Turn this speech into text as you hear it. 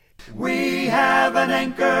We have an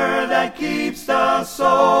anchor that keeps the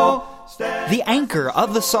soul steady. The Anchor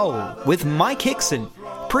of the Soul with Mike Hickson,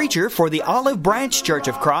 preacher for the Olive Branch Church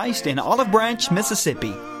of Christ in Olive Branch,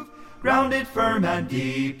 Mississippi. Grounded firm and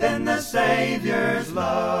deep in the Savior's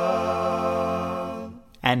love.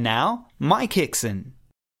 And now, Mike Hickson.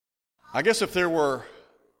 I guess if there were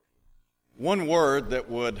one word that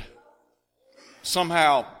would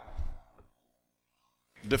somehow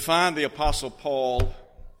define the Apostle Paul,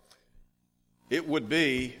 it would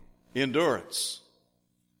be endurance,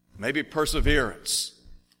 maybe perseverance.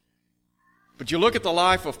 But you look at the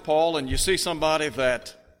life of Paul and you see somebody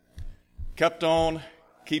that kept on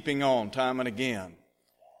keeping on time and again.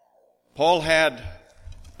 Paul had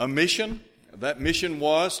a mission. That mission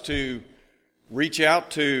was to reach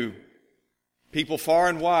out to people far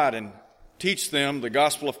and wide and teach them the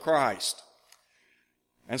gospel of Christ.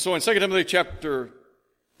 And so in 2 Timothy chapter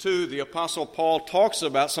 2, the Apostle Paul talks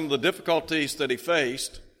about some of the difficulties that he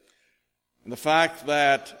faced and the fact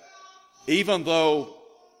that even though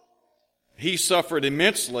he suffered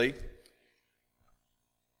immensely,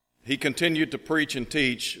 he continued to preach and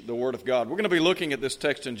teach the Word of God. We're going to be looking at this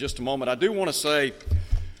text in just a moment. I do want to say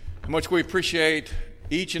how much we appreciate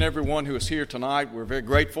each and every one who is here tonight. We're very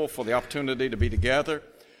grateful for the opportunity to be together.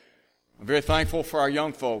 I'm very thankful for our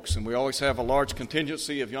young folks, and we always have a large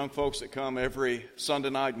contingency of young folks that come every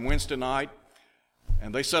Sunday night and Wednesday night,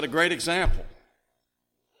 and they set a great example.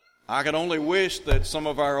 I could only wish that some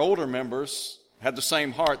of our older members had the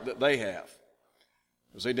same heart that they have,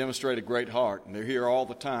 because they demonstrate a great heart, and they're here all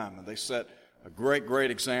the time, and they set a great,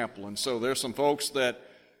 great example. And so there's some folks that,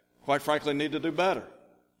 quite frankly, need to do better.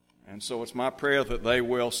 And so it's my prayer that they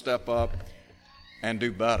will step up and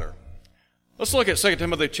do better. Let's look at 2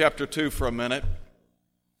 Timothy chapter 2 for a minute.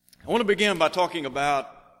 I want to begin by talking about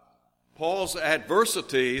Paul's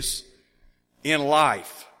adversities in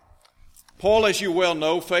life. Paul, as you well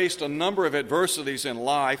know, faced a number of adversities in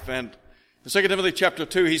life, and in 2 Timothy chapter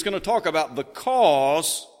 2, he's going to talk about the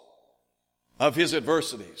cause of his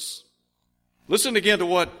adversities. Listen again to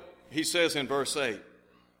what he says in verse 8.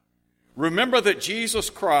 Remember that Jesus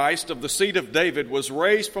Christ of the seed of David was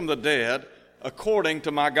raised from the dead according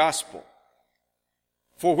to my gospel,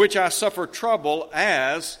 for which I suffer trouble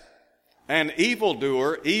as an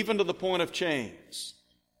evildoer, even to the point of chains.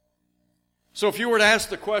 So if you were to ask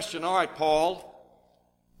the question, all right, Paul,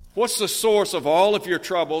 what's the source of all of your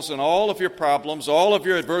troubles and all of your problems, all of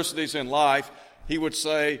your adversities in life? He would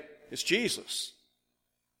say, it's Jesus.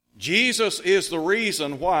 Jesus is the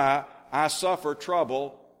reason why I suffer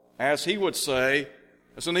trouble, as he would say,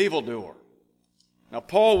 as an evildoer. Now,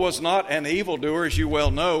 Paul was not an evildoer, as you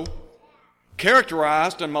well know,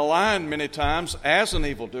 characterized and maligned many times as an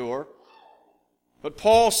evildoer, but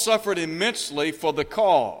Paul suffered immensely for the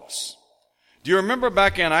cause. Do you remember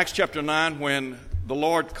back in Acts chapter 9 when the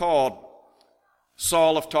Lord called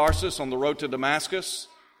Saul of Tarsus on the road to Damascus?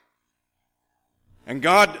 And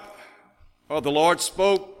the Lord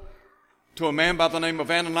spoke to a man by the name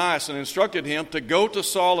of Ananias and instructed him to go to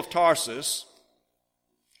Saul of Tarsus.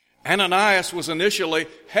 Ananias was initially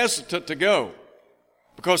hesitant to go,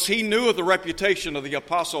 because he knew of the reputation of the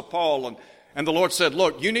Apostle Paul. And the Lord said,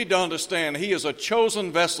 look, you need to understand, he is a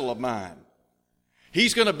chosen vessel of mine.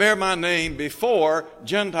 He's going to bear my name before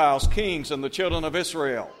Gentiles, kings, and the children of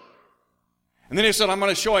Israel. And then he said, I'm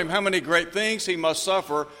going to show him how many great things he must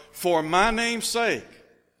suffer for my name's sake.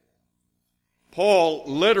 Paul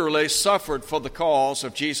literally suffered for the cause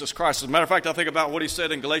of Jesus Christ. As a matter of fact, I think about what he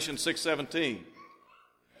said in Galatians 6:17.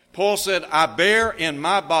 Paul said, I bear in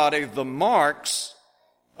my body the marks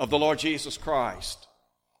of the Lord Jesus Christ.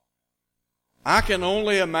 I can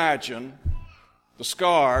only imagine the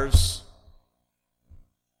scars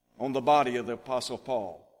on the body of the Apostle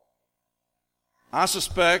Paul. I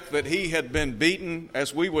suspect that he had been beaten,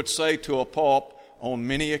 as we would say, to a pulp on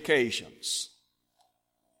many occasions.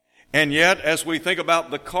 And yet, as we think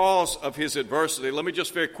about the cause of his adversity, let me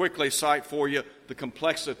just very quickly cite for you the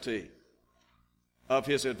complexity of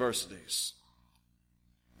his adversities.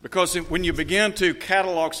 Because when you begin to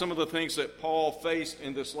catalog some of the things that Paul faced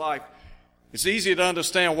in this life, it's easy to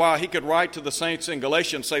understand why he could write to the saints in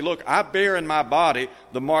Galatia and say, look, I bear in my body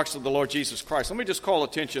the marks of the Lord Jesus Christ. Let me just call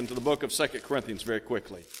attention to the book of 2 Corinthians very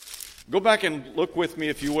quickly. Go back and look with me,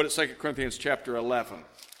 if you would, at 2 Corinthians chapter 11.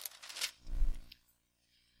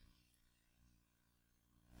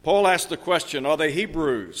 Paul asked the question, are they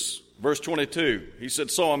Hebrews? Verse 22, he said,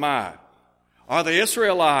 so am I. Are they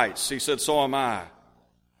Israelites? He said, so am I.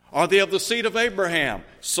 Are they of the seed of Abraham?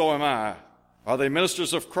 So am I. Are they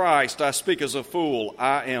ministers of Christ? I speak as a fool.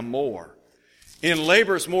 I am more. In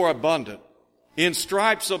labors more abundant, in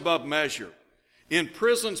stripes above measure, in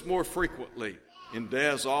prisons more frequently, in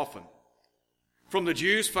deaths often. From the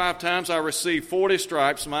Jews 5 times I received 40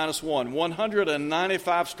 stripes minus 1.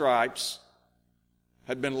 195 stripes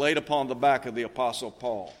had been laid upon the back of the Apostle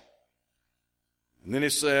Paul. And then he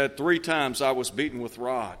said, 3 times I was beaten with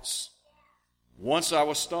rods. Once I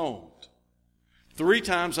was stoned. 3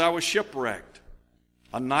 times I was shipwrecked.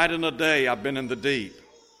 A night and a day I've been in the deep.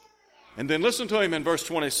 And then listen to him in verse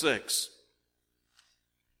 26.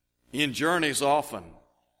 In journeys often,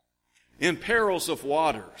 in perils of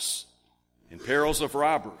waters, in perils of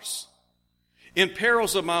robbers, in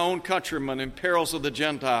perils of my own countrymen, in perils of the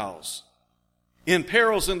Gentiles, in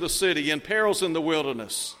perils in the city, in perils in the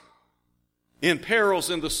wilderness, in perils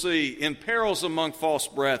in the sea, in perils among false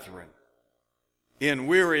brethren, in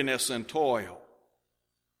weariness and toil,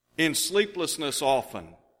 in sleeplessness often,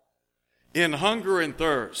 in hunger and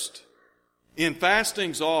thirst, in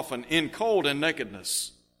fastings often, in cold and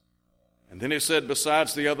nakedness. And then he said,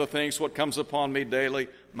 besides the other things, what comes upon me daily,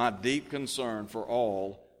 my deep concern for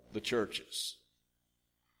all the churches.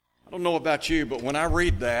 I don't know about you, but when I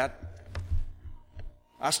read that,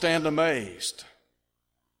 I stand amazed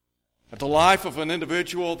at the life of an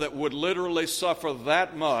individual that would literally suffer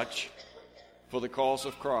that much for the cause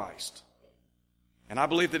of Christ. And I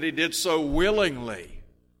believe that he did so willingly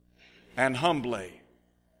and humbly.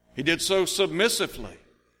 He did so submissively.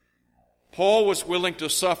 Paul was willing to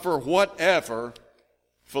suffer whatever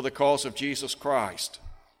for the cause of Jesus Christ.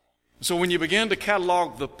 So when you begin to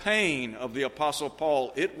catalog the pain of the Apostle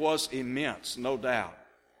Paul, it was immense, no doubt.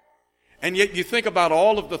 And yet you think about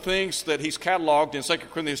all of the things that he's cataloged in 2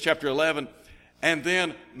 Corinthians chapter 11, and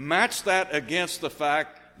then match that against the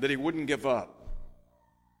fact that he wouldn't give up,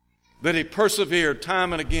 that he persevered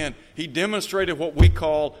time and again. He demonstrated what we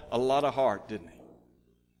call a lot of heart, didn't he?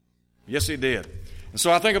 Yes, he did. And so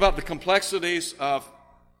I think about the complexities of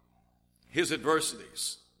his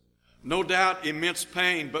adversities. No doubt immense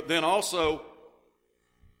pain, but then also,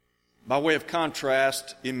 by way of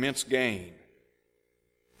contrast, immense gain.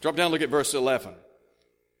 Drop down and look at verse 11.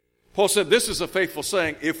 Paul said, this is a faithful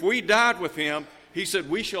saying. If we died with him, he said,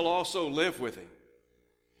 we shall also live with him.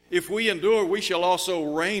 If we endure, we shall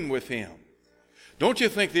also reign with him. Don't you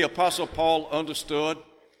think the Apostle Paul understood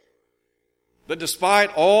that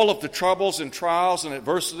despite all of the troubles and trials and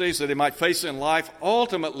adversities that he might face in life,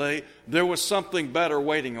 ultimately there was something better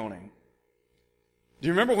waiting on him? Do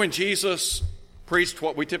you remember when Jesus preached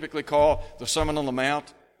what we typically call the Sermon on the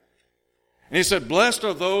Mount? And he said, blessed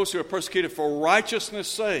are those who are persecuted for righteousness'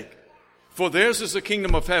 sake, for theirs is the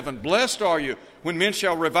kingdom of heaven. Blessed are you when men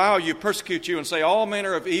shall revile you, persecute you, and say all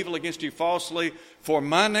manner of evil against you falsely for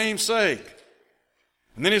my name's sake.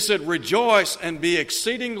 And then he said, rejoice and be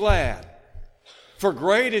exceeding glad, for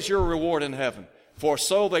great is your reward in heaven. For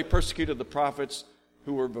so they persecuted the prophets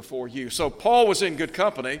who were before you. So Paul was in good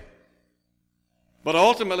company. But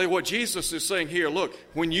ultimately what Jesus is saying here, look,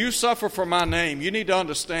 when you suffer for my name, you need to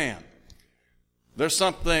understand there's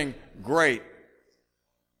something great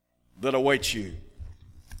that awaits you.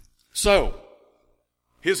 So,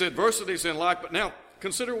 his adversities in life, but now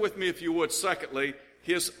consider with me, if you would, secondly,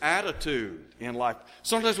 his attitude in life.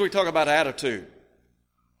 Sometimes we talk about attitude.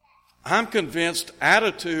 I'm convinced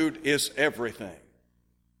attitude is everything.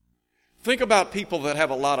 Think about people that have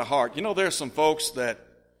a lot of heart. You know, there's some folks that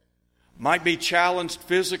might be challenged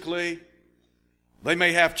physically. They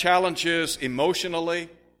may have challenges emotionally.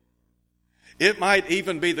 It might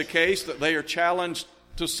even be the case that they are challenged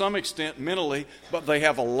to some extent mentally, but they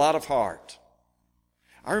have a lot of heart.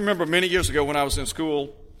 I remember many years ago when I was in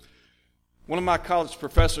school, one of my college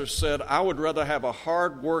professors said, I would rather have a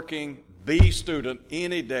hard-working B student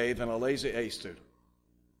any day than a lazy A student.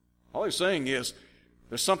 All he's saying is,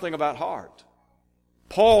 there's something about heart.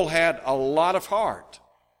 Paul had a lot of heart,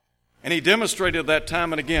 and he demonstrated that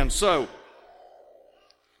time and again. So,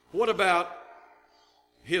 what about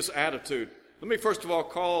his attitude? Let me first of all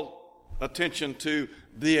call attention to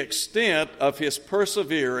the extent of his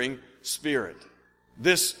persevering spirit.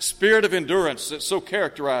 This spirit of endurance that so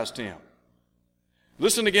characterized him.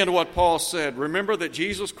 Listen again to what Paul said. Remember that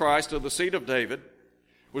Jesus Christ, of the seed of David,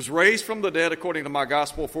 was raised from the dead according to my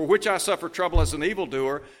gospel, for which I suffer trouble as an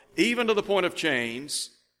evildoer, even to the point of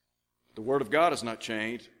chains. The word of God has not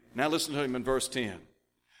changed. Now listen to him in verse 10.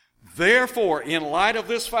 Therefore, in light of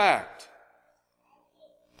this fact,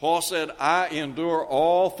 Paul said, I endure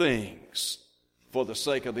all things for the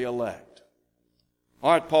sake of the elect.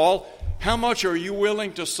 All right, Paul, how much are you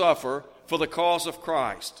willing to suffer for the cause of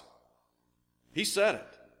Christ? He said it.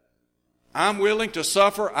 I'm willing to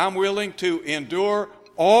suffer. I'm willing to endure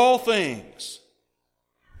all things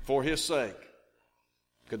for his sake.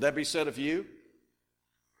 Could that be said of you?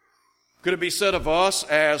 Could it be said of us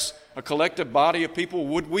as a collective body of people,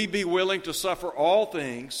 would we be willing to suffer all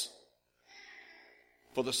things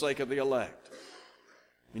for the sake of the elect?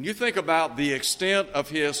 When you think about the extent of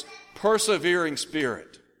his persevering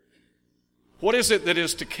spirit, what is it that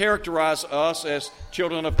is to characterize us as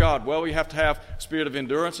children of God? Well, we have to have a spirit of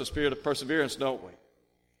endurance, a spirit of perseverance, don't we?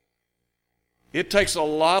 It takes a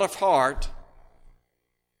lot of heart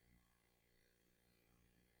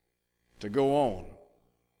to go on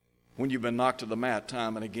when you've been knocked to the mat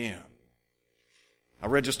time and again. I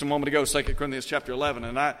read just a moment ago 2 Corinthians chapter 11,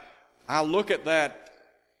 and I look at that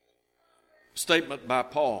statement by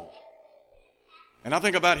Paul, and I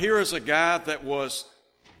think about here is a guy that was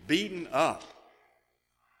beaten up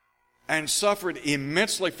and suffered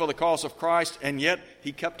immensely for the cause of Christ, and yet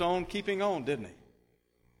he kept on keeping on, didn't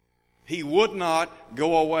he? He would not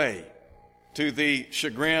go away, to the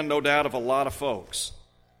chagrin, no doubt, of a lot of folks.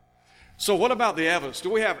 So what about the evidence? Do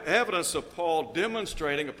we have evidence of Paul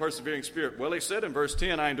demonstrating a persevering spirit? Well, he said in verse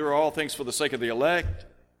 10, I endure all things for the sake of the elect.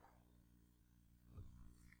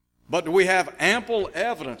 But do we have ample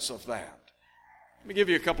evidence of that? Let me give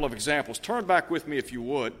you a couple of examples. Turn back with me, if you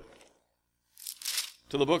would,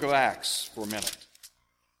 to the book of Acts for a minute.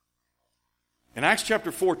 In Acts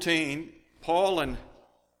chapter 14,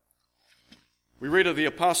 we read of the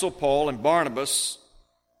Apostle Paul and Barnabas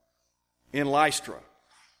in Lystra.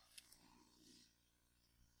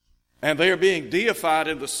 And they are being deified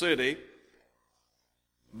in the city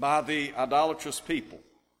by the idolatrous people.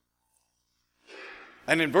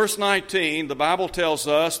 And in verse 19, the Bible tells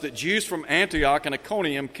us that Jews from Antioch and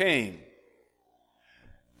Iconium came.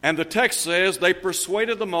 And the text says they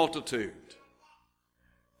persuaded the multitude.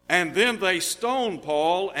 And then they stoned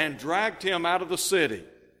Paul and dragged him out of the city,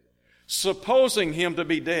 supposing him to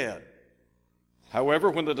be dead. However,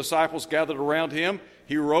 when the disciples gathered around him,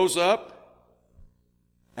 he rose up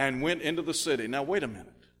and went into the city. Now, wait a minute.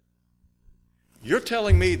 You're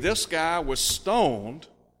telling me this guy was stoned,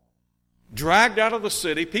 dragged out of the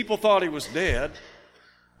city, people thought he was dead,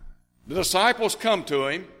 the disciples come to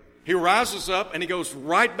him, he rises up and he goes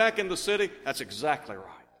right back in the city? That's exactly right.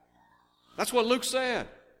 That's what Luke said.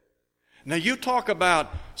 Now, you talk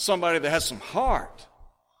about somebody that has some heart.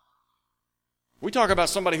 We talk about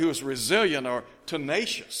somebody who is resilient or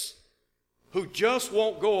tenacious, who just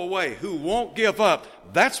won't go away, who won't give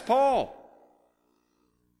up. That's Paul.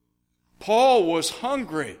 Paul was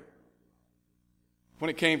hungry when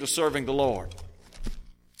it came to serving the Lord.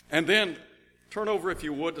 And then turn over, if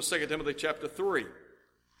you would, to 2 Timothy chapter 3.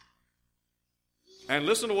 And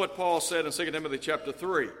listen to what Paul said in 2 Timothy chapter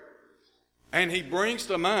 3. And he brings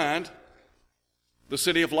to mind the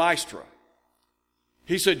city of Lystra.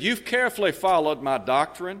 He said, you've carefully followed my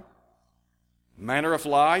doctrine, manner of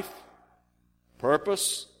life,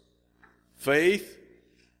 purpose, faith,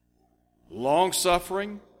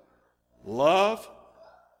 long-suffering, love,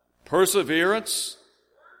 perseverance.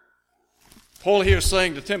 Paul here is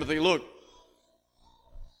saying to Timothy, look,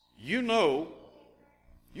 you know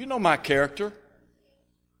my character.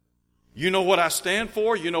 You know what I stand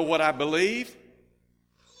for. You know what I believe.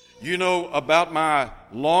 You know about my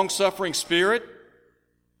long-suffering spirit.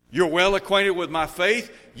 You're well acquainted with my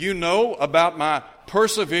faith. You know about my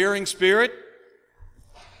persevering spirit.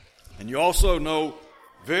 And you also know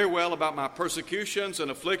very well about my persecutions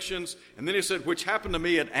and afflictions. And then he said, which happened to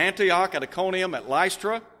me at Antioch, at Iconium, at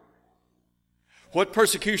Lystra. What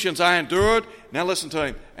persecutions I endured. Now listen to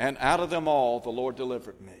him. And out of them all the Lord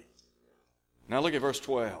delivered me. Now look at verse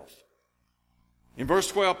 12. In verse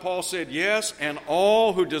 12, Paul said, yes, and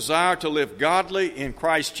all who desire to live godly in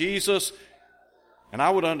Christ Jesus, and I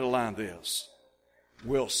would underline this,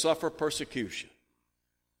 will suffer persecution.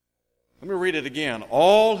 Let me read it again.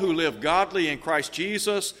 All who live godly in Christ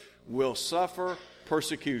Jesus will suffer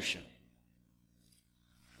persecution.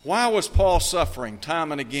 Why was Paul suffering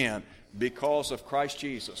time and again? Because of Christ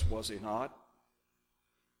Jesus, was he not?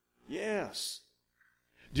 Yes.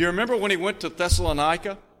 Do you remember when he went to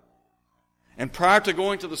Thessalonica? And prior to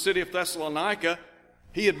going to the city of Thessalonica,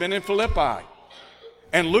 he had been in Philippi.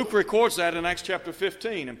 And Luke records that in Acts chapter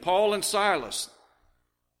 15. And Paul and Silas,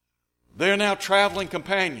 they're now traveling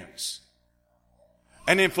companions.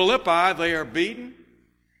 And in Philippi, they are beaten.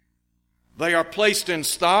 They are placed in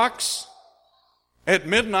stocks. At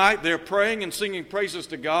midnight, they're praying and singing praises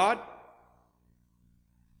to God.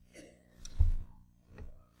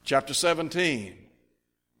 Chapter 17,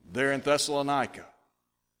 they're in Thessalonica.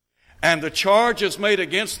 And the charge is made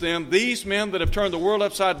against them. These men that have turned the world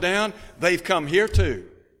upside down, they've come here too.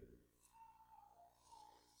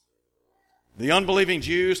 The unbelieving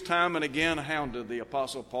Jews time and again hounded the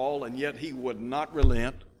Apostle Paul, and yet he would not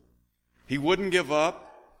relent. He wouldn't give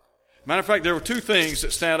up. Matter of fact, there were two things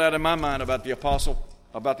that stand out in my mind about the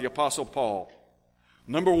Apostle Paul.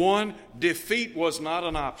 Number one, defeat was not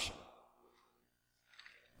an option.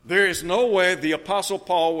 There is no way the Apostle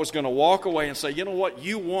Paul was going to walk away and say, you know what,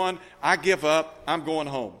 you won, I give up, I'm going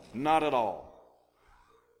home. Not at all.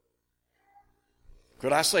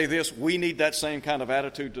 Could I say this? We need that same kind of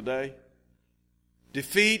attitude today.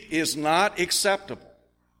 Defeat is not acceptable.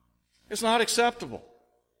 It's not acceptable.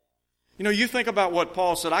 You know, you think about what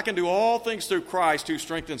Paul said, I can do all things through Christ who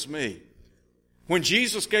strengthens me. When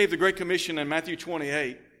Jesus gave the Great Commission in Matthew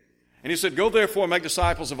 28, and he said, go therefore and make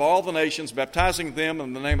disciples of all the nations, baptizing them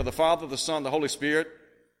in the name of the Father, the Son, the Holy Spirit,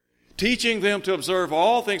 teaching them to observe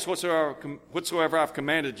all things whatsoever I've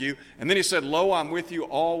commanded you. And then he said, lo, I'm with you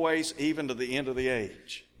always, even to the end of the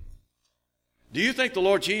age. Do you think the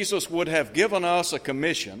Lord Jesus would have given us a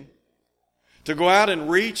commission to go out and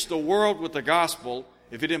reach the world with the gospel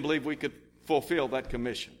if he didn't believe we could fulfill that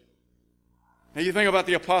commission? Now you think about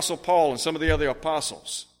the Apostle Paul and some of the other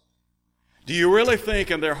apostles. Do you really think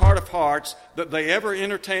in their heart of hearts that they ever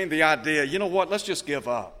entertained the idea, you know what, let's just give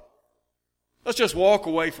up. Let's just walk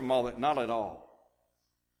away from all that? Not at all.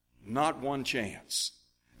 Not one chance.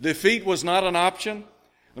 Defeat was not an option.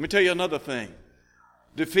 Let me tell you another thing.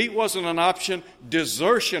 Defeat wasn't an option.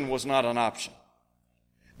 Desertion was not an option.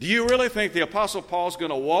 Do you really think the Apostle Paul's going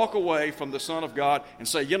to walk away from the Son of God and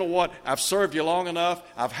say, you know what, I've served you long enough,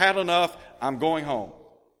 I've had enough, I'm going home?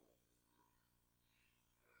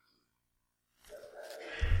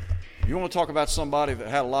 You want to talk about somebody that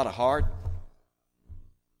had a lot of heart?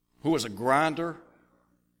 Who was a grinder?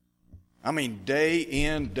 I mean, day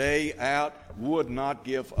in, day out, would not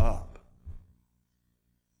give up.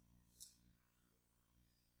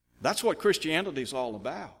 That's what Christianity is all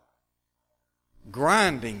about.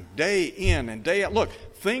 Grinding day in and day out. Look,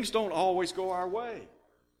 things don't always go our way.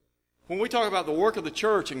 When we talk about the work of the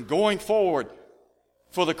church and going forward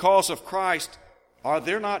for the cause of Christ, are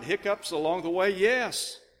there not hiccups along the way?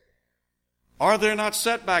 Yes. Are there not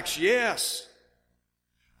setbacks? Yes.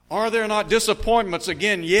 Are there not disappointments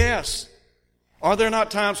again? Yes. Are there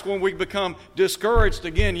not times when we become discouraged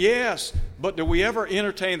again? Yes. But do we ever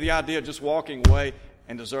entertain the idea of just walking away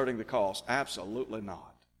and deserting the cause? Absolutely not.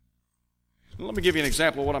 Let me give you an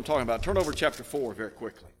example of what I'm talking about. Turn over to chapter 4 very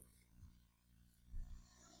quickly.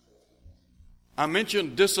 I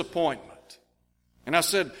mentioned disappointment. And I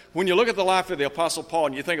said, when you look at the life of the Apostle Paul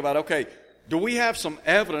and you think about, okay, do we have some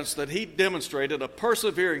evidence that he demonstrated a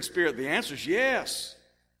persevering spirit? The answer is yes.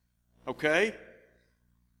 Okay?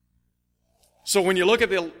 So when you look at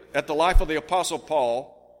the life of the Apostle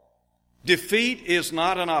Paul, defeat is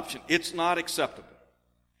not an option. It's not acceptable.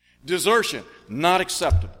 Desertion, not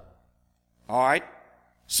acceptable. All right?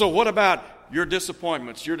 So what about your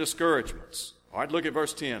disappointments, your discouragements? All right, look at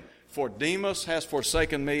verse 10. For Demas has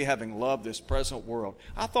forsaken me, having loved this present world.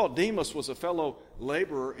 I thought Demas was a fellow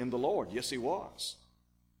laborer in the Lord. Yes, he was.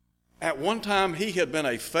 At one time, he had been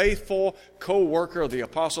a faithful co-worker of the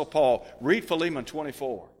Apostle Paul. Read Philemon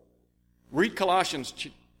 24. Read Colossians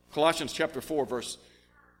chapter 4, verse.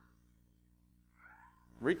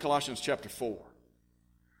 Read Colossians chapter 4.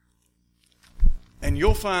 And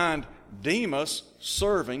you'll find Demas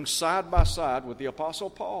serving side by side with the Apostle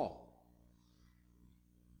Paul.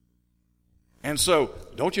 And so,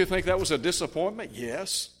 don't you think that was a disappointment?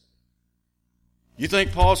 Yes. You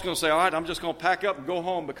think Paul's going to say, all right, I'm just going to pack up and go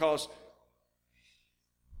home because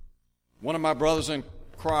one of my brothers in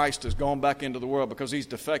Christ has gone back into the world because he's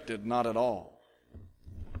defected? Not at all.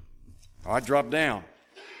 All right, drop down.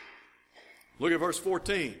 Look at verse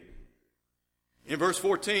 14. In verse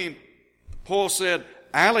 14, Paul said,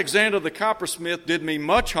 Alexander the coppersmith did me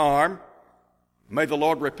much harm. May the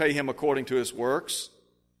Lord repay him according to his works.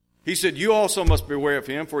 He said, you also must beware of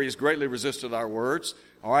him, for he has greatly resisted our words.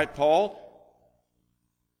 All right, Paul,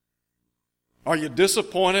 are you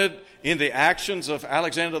disappointed in the actions of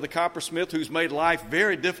Alexander the coppersmith, who's made life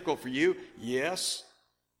very difficult for you? Yes.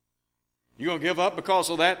 You going to give up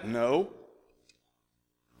because of that? No.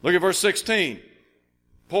 Look at verse 16.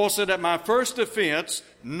 Paul said, at my first defense,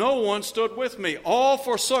 no one stood with me. All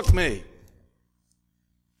forsook me.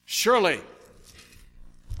 Surely,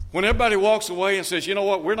 when everybody walks away and says, you know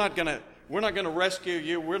what, we're not going to rescue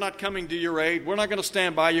you, we're not coming to your aid, we're not going to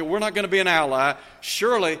stand by you, we're not going to be an ally,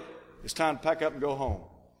 surely it's time to pack up and go home.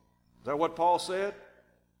 Is that what Paul said?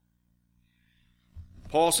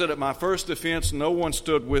 Paul said, at my first defense, no one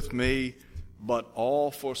stood with me, but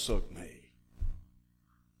all forsook me.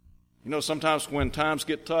 You know, sometimes when times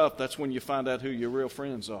get tough, that's when you find out who your real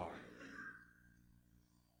friends are.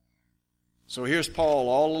 So here's Paul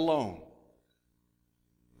all alone.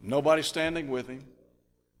 Nobody standing with him.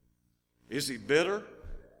 Is he bitter?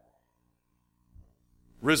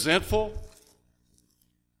 resentful,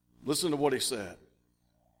 listen to what he said.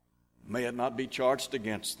 May it not be charged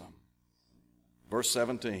against them. Verse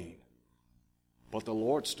 17. But the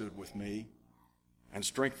Lord stood with me and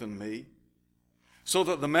strengthened me, so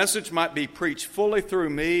that the message might be preached fully through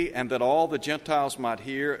me, and that all the Gentiles might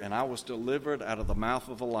hear, and I was delivered out of the mouth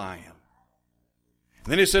of the lion.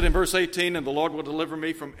 And then he said in verse 18, and the Lord will deliver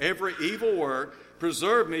me from every evil work,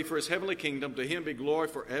 preserve me for his heavenly kingdom, to him be glory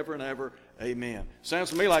forever and ever. Amen.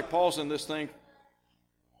 Sounds to me like Paul's in this thing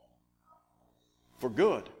for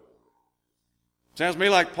good. Sounds to me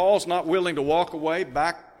like Paul's not willing to walk away,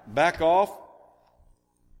 back off,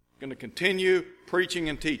 going to continue preaching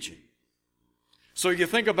and teaching. So you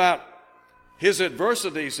think about his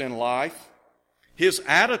adversities in life, his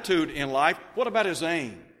attitude in life. What about his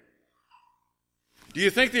aim? Do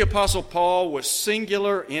you think the Apostle Paul was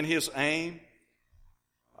singular in his aim?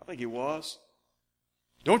 I think he was.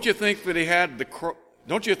 Don't you think that he had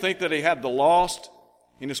the lost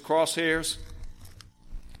in his crosshairs?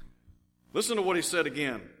 Listen to what he said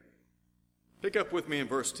again. Pick up with me in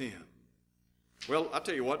verse 10. Well, I'll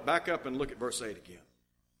tell you what, back up and look at verse 8 again.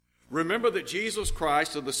 Remember that Jesus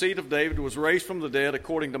Christ of the seed of David was raised from the dead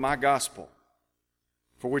according to my gospel,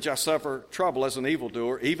 for which I suffer trouble as an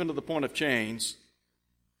evildoer, even to the point of chains.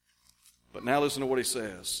 But now listen to what he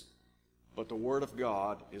says. But the word of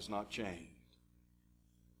God is not chained.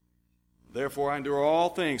 Therefore I endure all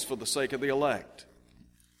things for the sake of the elect,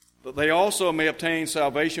 that they also may obtain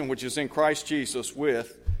salvation which is in Christ Jesus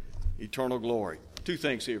with eternal glory. Two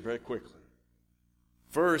things here very quickly.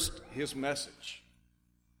 First, his message.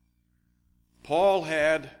 Paul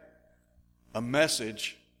had a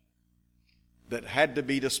message that had to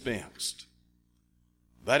be dispensed.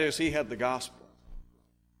 That is, he had the gospel.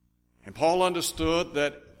 And Paul understood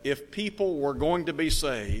that if people were going to be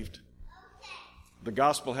saved, the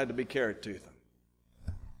gospel had to be carried to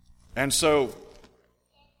them. And so,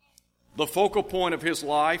 the focal point of his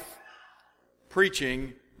life,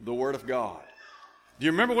 preaching the Word of God. Do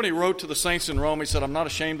you remember when he wrote to the saints in Rome, he said, I'm not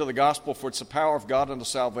ashamed of the gospel, for it's the power of God unto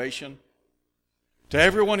salvation. To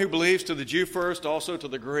everyone who believes, to the Jew first, also to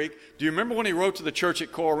the Greek. Do you remember when he wrote to the church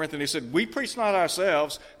at Corinth, and he said, we preach not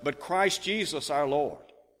ourselves, but Christ Jesus our Lord,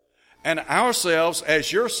 and ourselves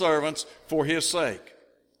as your servants for his sake.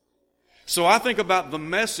 So I think about the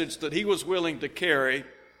message that he was willing to carry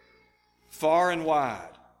far and wide.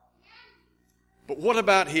 But what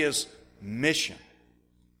about his mission?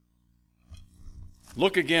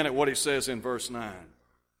 Look again at what he says in verse 9.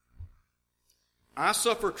 I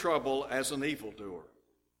suffer trouble as an evildoer,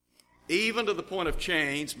 even to the point of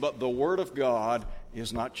chains, but the word of God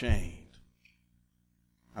is not chained.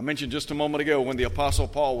 I mentioned just a moment ago when the Apostle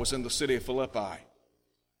Paul was in the city of Philippi.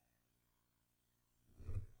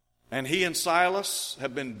 And he and Silas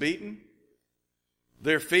have been beaten.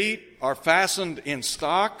 Their feet are fastened in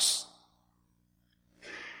stocks.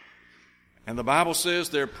 And the Bible says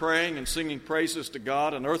they're praying and singing praises to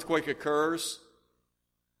God. An earthquake occurs.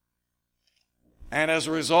 And as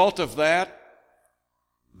a result of that,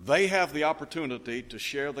 they have the opportunity to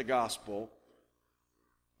share the gospel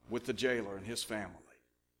with the jailer and his family.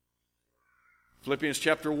 Philippians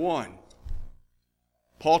chapter 1.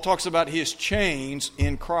 Paul talks about his chains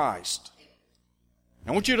in Christ.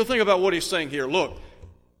 I want you to think about what he's saying here. Look,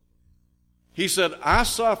 he said, I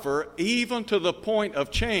suffer even to the point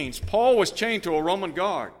of chains. Paul was chained to a Roman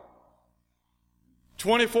guard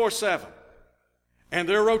 24/7. And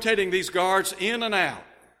they're rotating these guards in and out.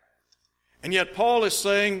 And yet Paul is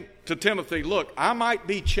saying to Timothy, look, I might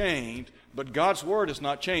be chained, but God's word is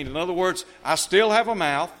not chained. In other words, I still have a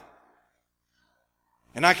mouth,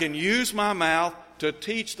 and I can use my mouth to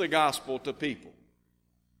teach the gospel to people.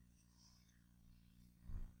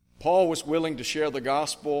 Paul was willing to share the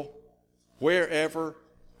gospel wherever,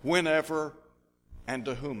 whenever, and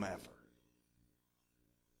to whomever.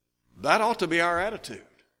 That ought to be our attitude.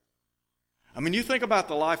 I mean, you think about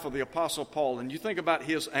the life of the Apostle Paul, and you think about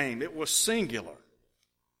his aim. It was singular.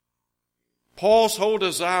 Paul's whole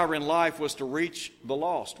desire in life was to reach the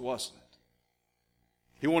lost, wasn't it?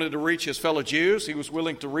 He wanted to reach his fellow Jews. He was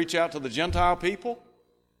willing to reach out to the Gentile people.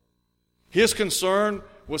 His concern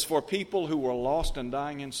was for people who were lost and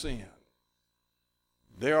dying in sin.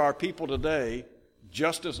 There are people today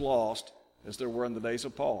just as lost as there were in the days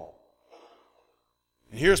of Paul.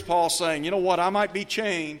 And here's Paul saying, you know what, I might be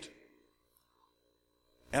chained,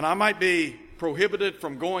 and I might be prohibited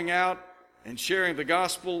from going out and sharing the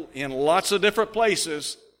gospel in lots of different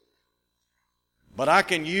places, but I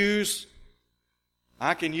can use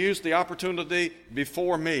the opportunity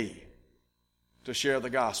before me to share the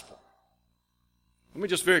gospel. Let me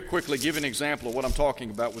just very quickly give you an example of what I'm talking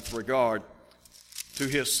about with regard to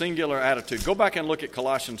his singular attitude. Go back and look at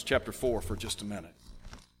Colossians chapter 4 for just a minute.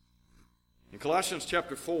 In Colossians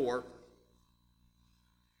chapter 4,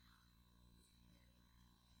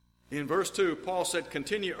 in verse 2, Paul said,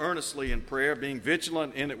 "Continue earnestly in prayer, being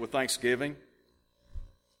vigilant in it with thanksgiving."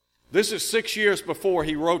 This is 6 years before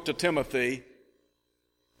he wrote to Timothy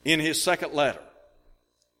in his second letter.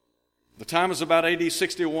 The time is about AD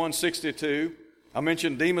 61, 62. I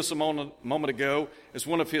mentioned Demas a moment ago as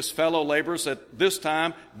one of his fellow laborers. At this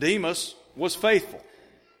time, Demas was faithful.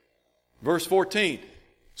 Verse 14,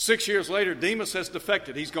 6 years later, Demas has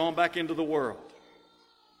defected. He's gone back into the world.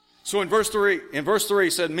 So in verse 3, he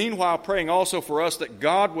said, "Meanwhile, praying also for us that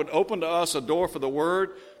God would open to us a door for the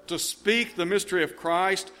word to speak the mystery of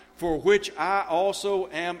Christ, for which I also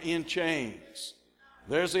am in chains."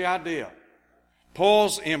 There's the idea.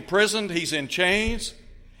 Paul's imprisoned. He's in chains.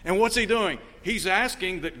 And what's he doing? He's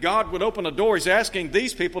asking that God would open a door. He's asking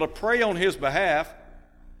these people to pray on his behalf,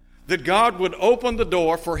 that God would open the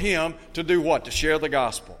door for him to do what? To share the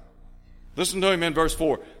gospel. Listen to him in verse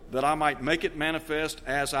 4. "That I might make it manifest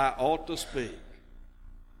as I ought to speak."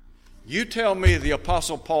 You tell me the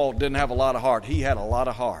Apostle Paul didn't have a lot of heart. He had a lot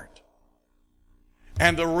of heart.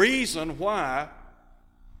 And the reason why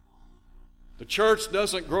the church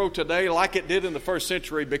doesn't grow today like it did in the first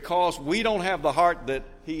century, because we don't have the heart that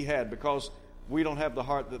he had, because we don't have the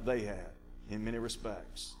heart that they had in many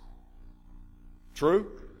respects.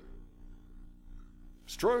 True?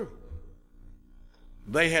 It's true.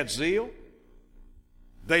 They had zeal.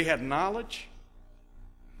 They had knowledge.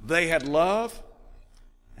 They had love.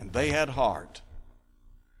 And they had heart.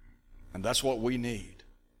 And that's what we need.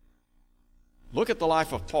 Look at the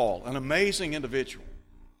life of Paul, an amazing individual.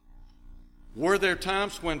 Were there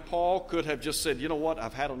times when Paul could have just said, "You know what,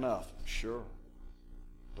 I've had enough"? Sure.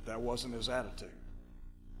 But that wasn't his attitude.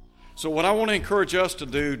 So what I want to encourage us to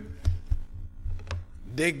do,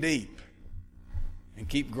 dig deep and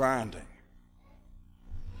keep grinding.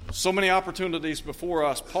 So many opportunities before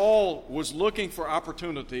us. Paul was looking for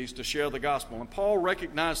opportunities to share the gospel. And Paul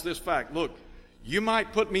recognized this fact. Look, you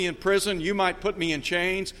might put me in prison, you might put me in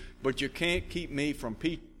chains, but you can't keep me from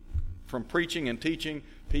preaching and teaching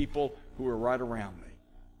people who are right around me.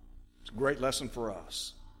 It's a great lesson for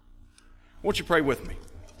us. Won't you pray with me?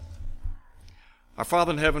 Our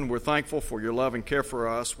Father in heaven, we're thankful for your love and care for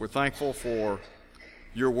us. We're thankful for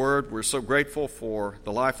your word. We're so grateful for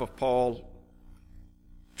the life of Paul.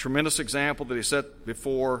 Tremendous example that he set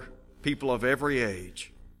before people of every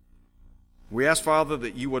age. We ask, Father,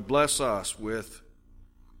 that you would bless us with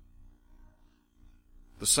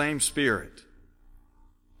the same spirit.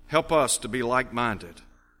 Help us to be like-minded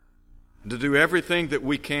and to do everything that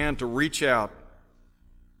we can to reach out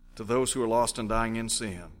to those who are lost and dying in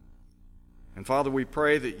sin. And Father, we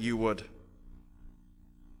pray that you would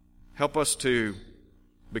help us to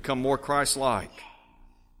become more Christ-like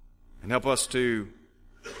and help us to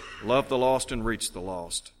love the lost and reach the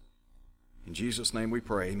lost. In Jesus' name we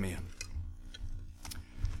pray, amen.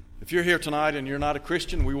 If you're here tonight and you're not a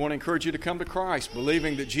Christian, we want to encourage you to come to Christ,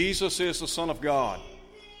 believing that Jesus is the Son of God.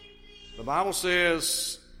 The Bible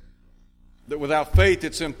says that without faith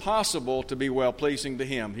it's impossible to be well-pleasing to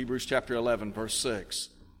Him. Hebrews chapter 11, verse 6.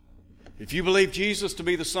 If you believe Jesus to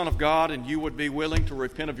be the Son of God and you would be willing to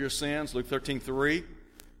repent of your sins, Luke 13:3,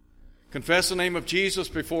 confess the name of Jesus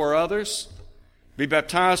before others, be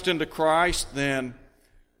baptized into Christ, then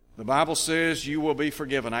the Bible says you will be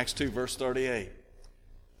forgiven. Acts 2, verse 38.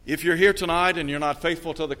 If you're here tonight and you're not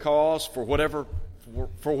faithful to the cause for whatever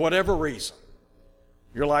reason,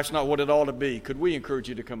 your life's not what it ought to be, could we encourage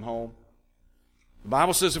you to come home? The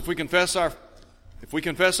Bible says if we confess our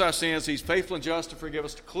sins, He's faithful and just to forgive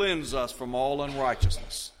us, to cleanse us from all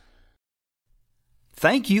unrighteousness.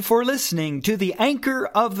 Thank you for listening to the Anchor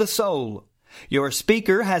of the Soul. Your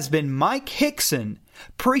speaker has been Mike Hickson,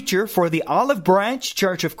 preacher for the Olive Branch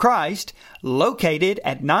Church of Christ, located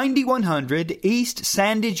at 9100 East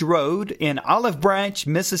Sandage Road in Olive Branch,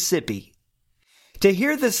 Mississippi. To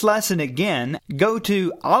hear this lesson again, go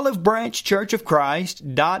to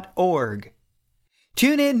olivebranchchurchofchrist.org.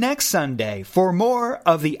 Tune in next Sunday for more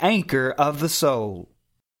of the Anchor of the Soul.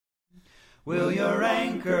 Will your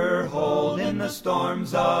anchor hold in the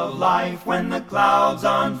storms of life, when the clouds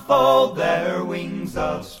unfold their wings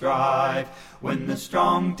of strife? When the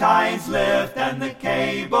strong tides lift and the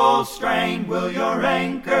cables strain, will your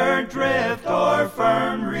anchor drift or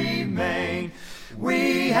firm remain?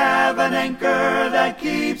 We have an anchor that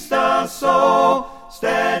keeps the soul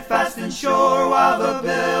steadfast and sure while the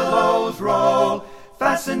billows roll,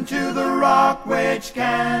 fastened to the rock which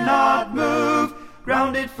cannot move,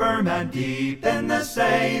 grounded firm and deep in the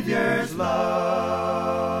Savior's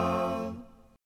love.